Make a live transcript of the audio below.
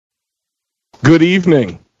Good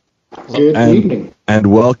evening. Good evening. And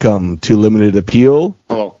welcome to Limited Appeal.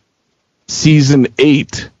 Hello. Season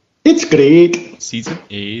 8. It's great. Season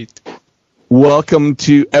 8. Welcome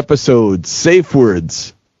to episodes, Safe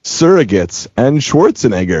Words, Surrogates, and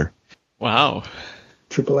Schwarzenegger. Wow.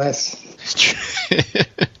 Triple S.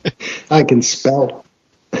 I can spell.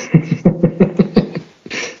 Who's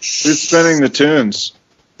spinning the tunes?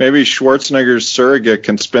 Maybe Schwarzenegger's surrogate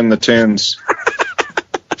can spin the tunes.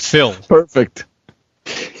 Phil. Perfect.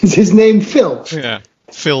 Is his name Phil? Yeah.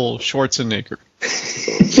 Phil Schwarzenegger.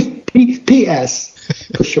 P.S.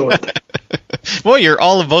 for short. Well, you're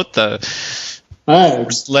all about the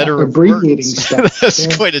first letter of abbreviating words. stuff. That's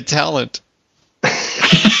Yeah. quite a talent.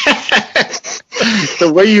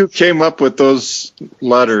 The way you came up with those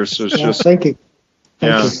letters was Yeah, just... thank you.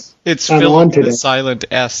 Yeah. Thank you. It's I'm Phil on with a today. silent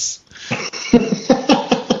S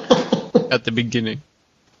at the beginning.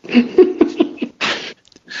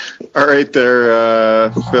 All right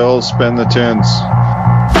there, Phil, spin the tunes.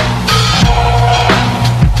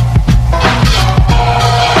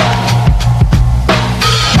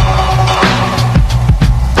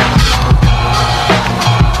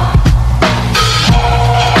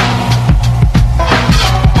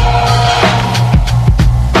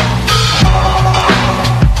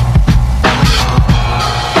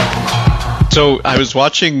 So I was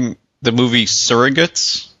watching the movie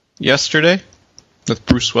Surrogates yesterday with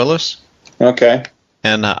Bruce Willis. Okay.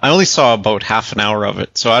 And I only saw about half an hour of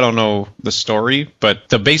it, so I don't know the story. But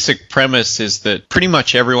the basic premise is that pretty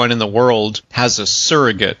much everyone in the world has a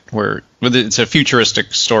surrogate, where it's a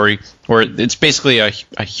futuristic story, where it's basically a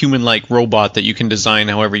human-like robot that you can design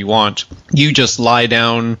however you want. You just lie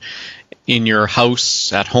down in your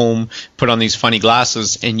house at home, put on these funny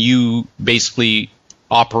glasses, and you basically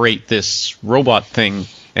operate this robot thing.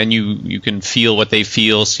 And you can feel what they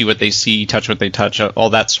feel, see what they see, touch what they touch,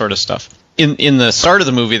 all that sort of stuff. In the start of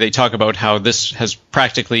the movie, they talk about how this has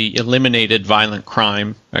practically eliminated violent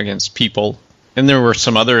crime against people. And there were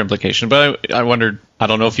some other implications. But I wondered, I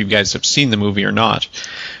don't know if you guys have seen the movie or not.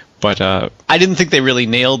 But I didn't think they really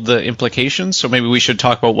nailed the implications. So maybe we should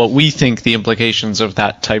talk about what we think the implications of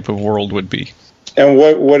that type of world would be. And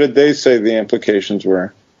what did they say the implications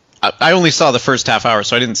were? I only saw the first half hour,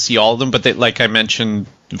 so I didn't see all of them. But they, like I mentioned,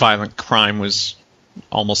 violent crime was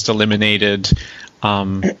almost eliminated.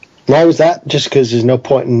 Why was that? Just because there's no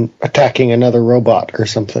point in attacking another robot or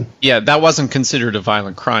something? Yeah, that wasn't considered a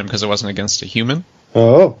violent crime because it wasn't against a human.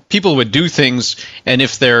 Oh. People would do things, and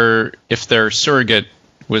if their surrogate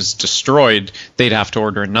was destroyed, they'd have to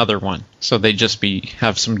order another one. So they'd just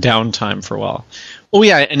have some downtime for a while. Oh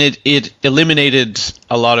yeah, and it eliminated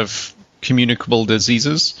a lot of communicable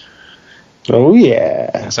diseases. Oh,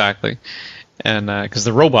 yeah. Exactly. And because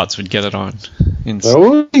the robots would get it on.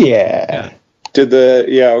 Oh, yeah.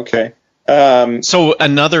 Okay. So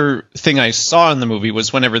another thing I saw in the movie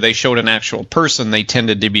was whenever they showed an actual person, they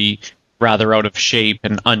tended to be rather out of shape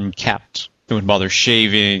and unkept. They wouldn't bother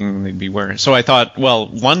shaving, they'd be wearing... So I thought, well,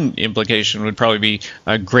 one implication would probably be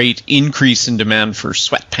a great increase in demand for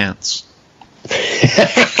sweatpants.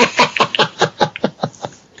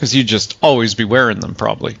 Because you'd just always be wearing them,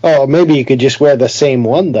 probably. Oh, maybe you could just wear the same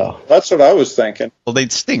one, though. That's what I was thinking. Well,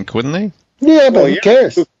 they'd stink, wouldn't they? Yeah, but who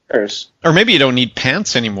cares? Who cares? Or maybe you don't need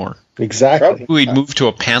pants anymore. Exactly. We'd move to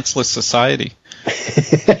a pantsless society.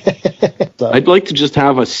 I'd like to just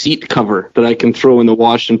have a seat cover that I can throw in the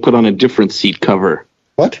wash and put on a different seat cover.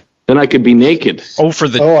 What? Then I could be naked. Oh, for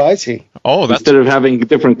the... Oh, I see. Oh, that's... Instead of having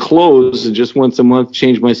different clothes, and just once a month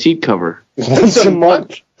change my seat cover. Once a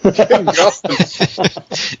month.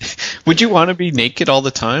 Would you want to be naked all the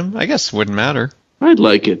time? I guess it wouldn't matter. I'd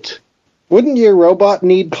like it. Wouldn't your robot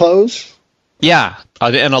need clothes? Yeah,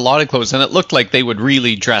 and a lot of clothes. And it looked like they would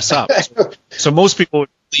really dress up. So most people would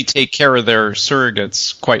really take care of their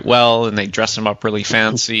surrogates quite well, and they dress them up really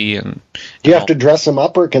fancy. And Do you have to dress him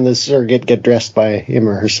up, or can the surrogate get dressed by him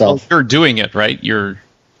or herself? You're doing it, right? You're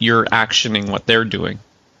actioning what they're doing.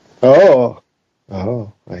 Oh.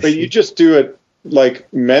 Oh, I But see. you just do it,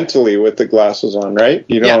 like, mentally with the glasses on, right?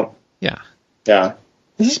 You don't... Yeah. Yeah.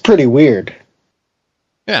 This is pretty weird.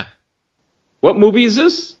 Yeah. What movie is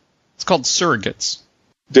this? It's called Surrogates.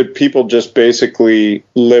 Did people just basically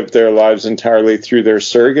live their lives entirely through their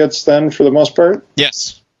surrogates then, for the most part?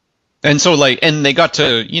 Yes. And so, and they got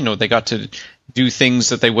to do things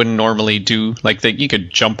that they wouldn't normally do. Like, you could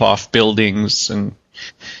jump off buildings and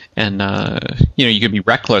you could be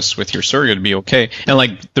reckless with your surrogate to be okay. And,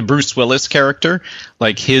 like, the Bruce Willis character,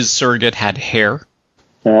 like, his surrogate had hair.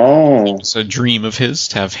 Oh. It's a dream of his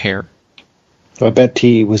to have hair. I bet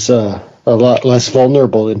he was a lot less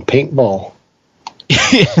vulnerable in paintball.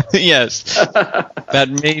 Yes. That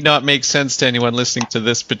may not make sense to anyone listening to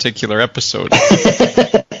this particular episode.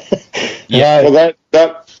 Yeah. Well,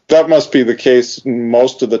 that must be the case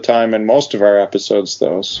most of the time in most of our episodes,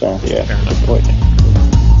 though. So Yeah. Fair enough. Good point.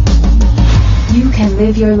 You can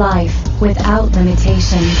live your life without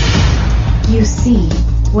limitations. You see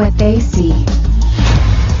what they see,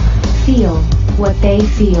 feel what they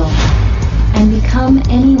feel, and become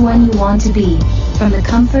anyone you want to be from the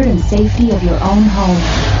comfort and safety of your own home.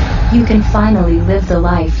 You can finally live the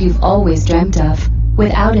life you've always dreamt of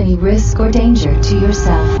without any risk or danger to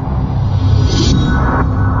yourself.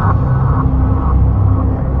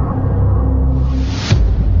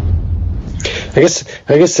 I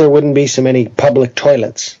guess there wouldn't be so many public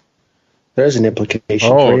toilets. There's an implication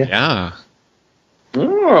for Oh, you. yeah.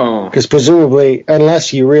 Oh. Because presumably,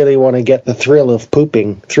 unless you really want to get the thrill of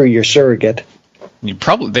pooping through your surrogate,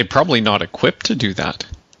 They're probably not equipped to do that.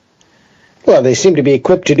 well, they seem to be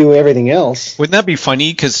equipped to do everything else. Wouldn't that be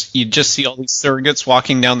funny? Because you'd just see all these surrogates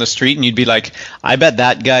walking down the street, and you'd be like, I bet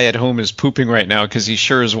that guy at home is pooping right now because he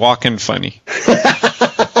sure is walking funny.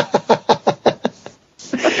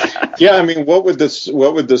 yeah, I mean, what would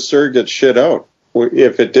the surrogate shit out?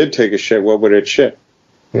 If it did take a shit, what would it shit?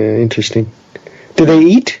 Interesting. Do they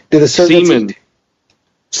eat? Do the surrogates Semen. eat?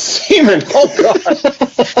 Semen. Oh God.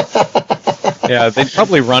 Yeah, they'd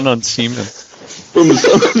probably run on semen. From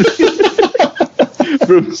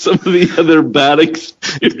some of the other bad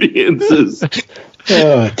experiences.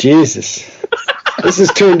 Oh, Jesus. This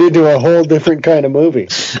has turned into a whole different kind of movie.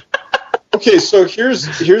 Okay, so here's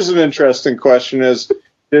an interesting question: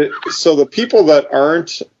 so the people that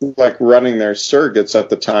aren't like running their surrogates at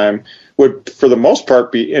the time would, for the most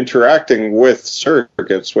part, be interacting with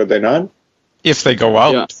surrogates, would they not? If they go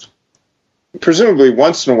out. Yeah. Presumably,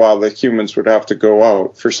 once in a while, the humans would have to go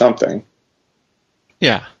out for something.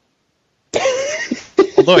 Yeah.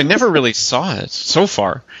 Although I never really saw it so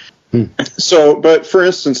far. So, but for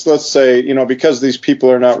instance, let's say, because these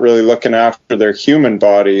people are not really looking after their human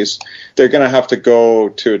bodies, they're going to have to go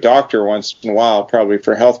to a doctor once in a while, probably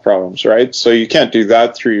for health problems, right? So you can't do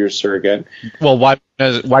that through your surrogate. Well, why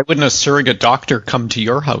wouldn't a surrogate doctor come to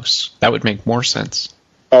your house? That would make more sense.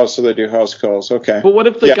 Oh, so they do house calls. Okay. But what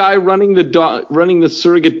if the Yeah. guy running the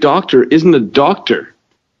surrogate doctor isn't a doctor?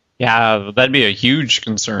 Yeah, that'd be a huge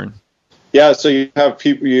concern. Yeah, so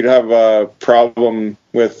you'd have a problem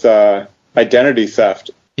with identity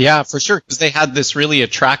theft. Yeah, for sure, because they had this really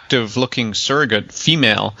attractive-looking surrogate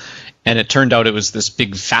female, and it turned out it was this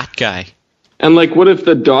big fat guy. And like, what if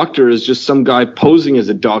the doctor is just some guy posing as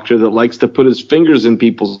a doctor that likes to put his fingers in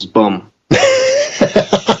people's bum?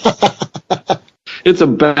 It's a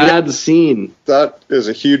bad scene. That is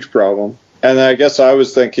a huge problem. And I guess I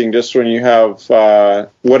was thinking, just when you have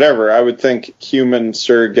whatever, I would think human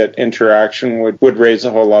surrogate interaction would raise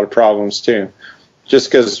a whole lot of problems too.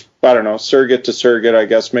 Just because, I don't know, surrogate to surrogate, I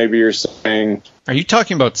guess maybe you're saying... Are you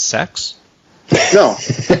talking about sex? No.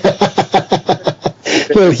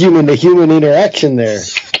 Well, human to human interaction there.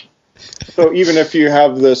 So even if you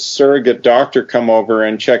have this surrogate doctor come over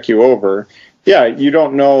and check you over, yeah, you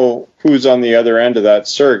don't know who's on the other end of that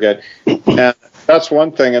surrogate. And that's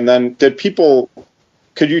one thing. And then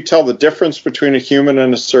could you tell the difference between a human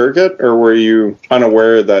and a surrogate, or were you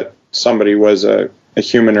unaware that somebody was a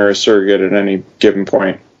human or a surrogate at any given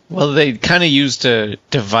point? Well, they kind of used a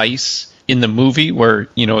device in the movie where,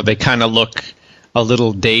 they kind of look a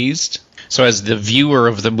little dazed. So as the viewer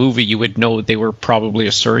of the movie, you would know they were probably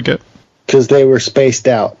a surrogate. Because they were spaced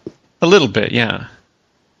out. A little bit, yeah.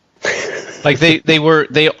 Like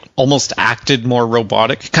they almost acted more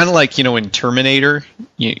robotic, kind of like in Terminator.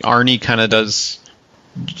 Arnie kind of does,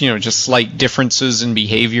 just slight differences in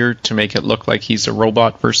behavior to make it look like he's a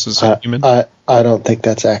robot versus a human. I don't think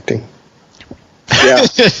that's acting. Yeah.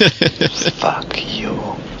 Fuck you.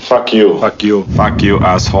 Fuck you. Fuck you. Fuck you,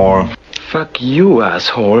 asshole. Fuck you,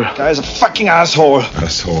 asshole. Guy's a fucking asshole.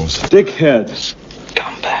 Assholes. Dickheads.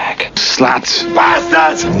 Come back. Sluts.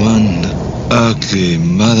 Bastards! One ugly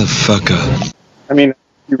motherfucker. I mean,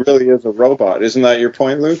 he really is a robot. Isn't that your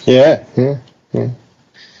point, Luke? Yeah.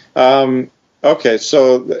 Okay,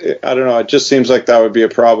 so I don't know. It just seems like that would be a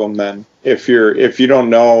problem then. If you don't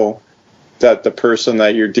know that the person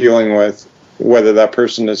that you're dealing with, whether that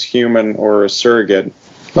person is human or a surrogate.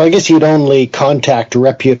 Well, I guess you'd only contact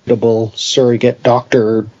reputable surrogate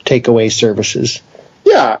doctor takeaway services.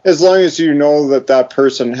 Yeah, as long as you know that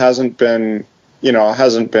person hasn't been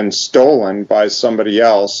stolen by somebody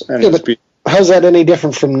else. And Yeah, how's that any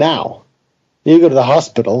different from now? You go to the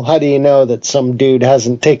hospital, how do you know that some dude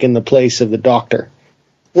hasn't taken the place of the doctor?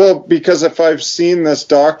 Well, because if I've seen this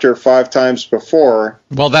doctor 5 times before,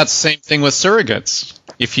 Well, that's the same thing with surrogates.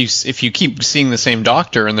 If you keep seeing the same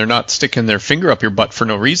doctor and they're not sticking their finger up your butt for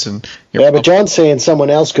no reason, Yeah, but John's saying someone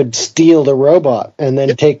else could steal the robot and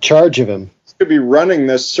then take charge of him. could be running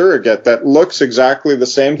this surrogate that looks exactly the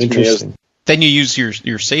same to me as. Interesting. then you use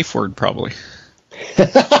your safe word probably.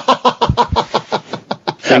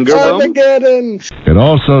 Finger bum? Armageddon! It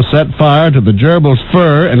also set fire to the gerbil's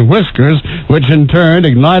fur and whiskers, which in turn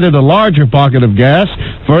ignited a larger pocket of gas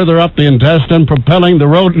further up the intestine, propelling the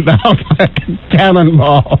rodent out like a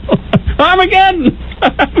cannonball. Armageddon!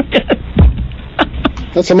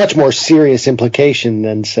 That's a much more serious implication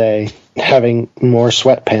than, say, having more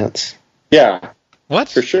sweatpants. Yeah, What?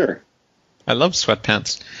 for sure. I love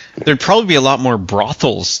sweatpants. There'd probably be a lot more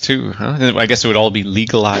brothels too, huh? I guess it would all be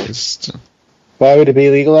legalized. Why would it be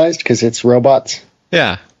legalized? Because it's robots?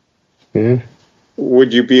 Yeah. Yeah.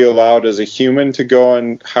 Would you be allowed as a human to go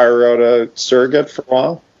and hire out a surrogate for a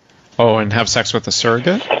while? Oh, and have sex with a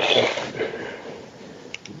surrogate?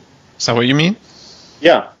 Is that what you mean?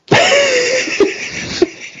 Yeah.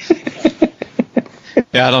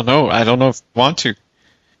 Yeah, I don't know. I don't know if I want to.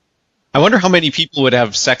 I wonder how many people would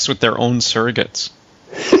have sex with their own surrogates.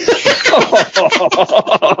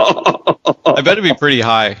 I bet it'd be pretty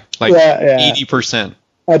high, like Yeah. 80%.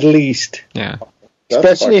 At least. Yeah,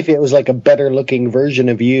 Especially if it was like a better-looking version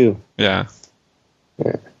of you. yeah.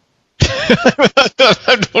 Yeah.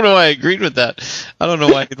 I don't know why I agreed with that. I don't know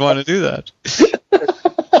why you'd want to do that.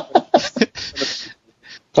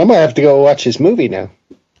 I might have to go watch this movie now.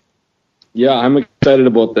 Yeah, I'm excited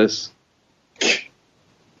about this.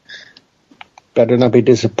 Better not be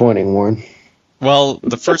disappointing, Warren. Well,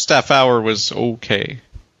 the first half hour was okay.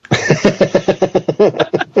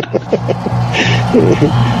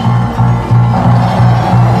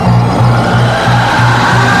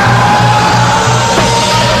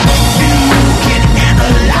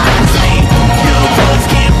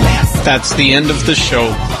 That's the end of the show.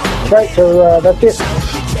 Right, so that's it.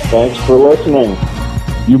 Thanks for listening.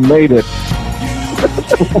 You made it.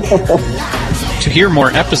 To hear more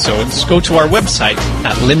episodes, go to our website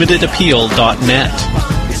at limitedappeal.net.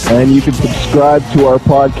 And you can subscribe to our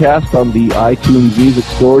podcast on the iTunes Music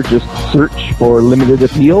Store. Just search for Limited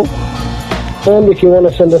Appeal. And if you want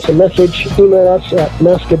to send us a message, email us at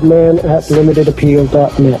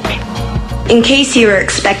maskedman@limitedappeal.net. In case you were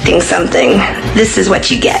expecting something, this is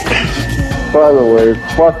what you get. By the way,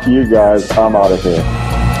 fuck you guys. I'm out of here.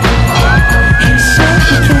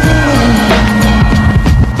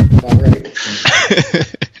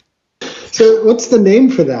 So what's the name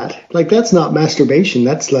for that? Like, that's not masturbation.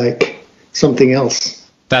 That's like something else.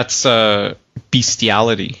 That's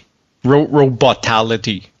bestiality.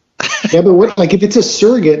 Robotality. Yeah, but what? Like, if it's a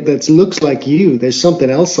surrogate that looks like you, there's something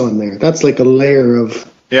else on there. That's like a layer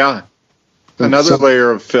of. Yeah. Another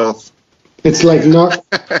layer of filth. It's like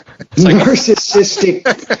narcissistic.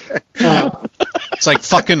 It's like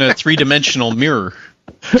fucking a 3-dimensional mirror.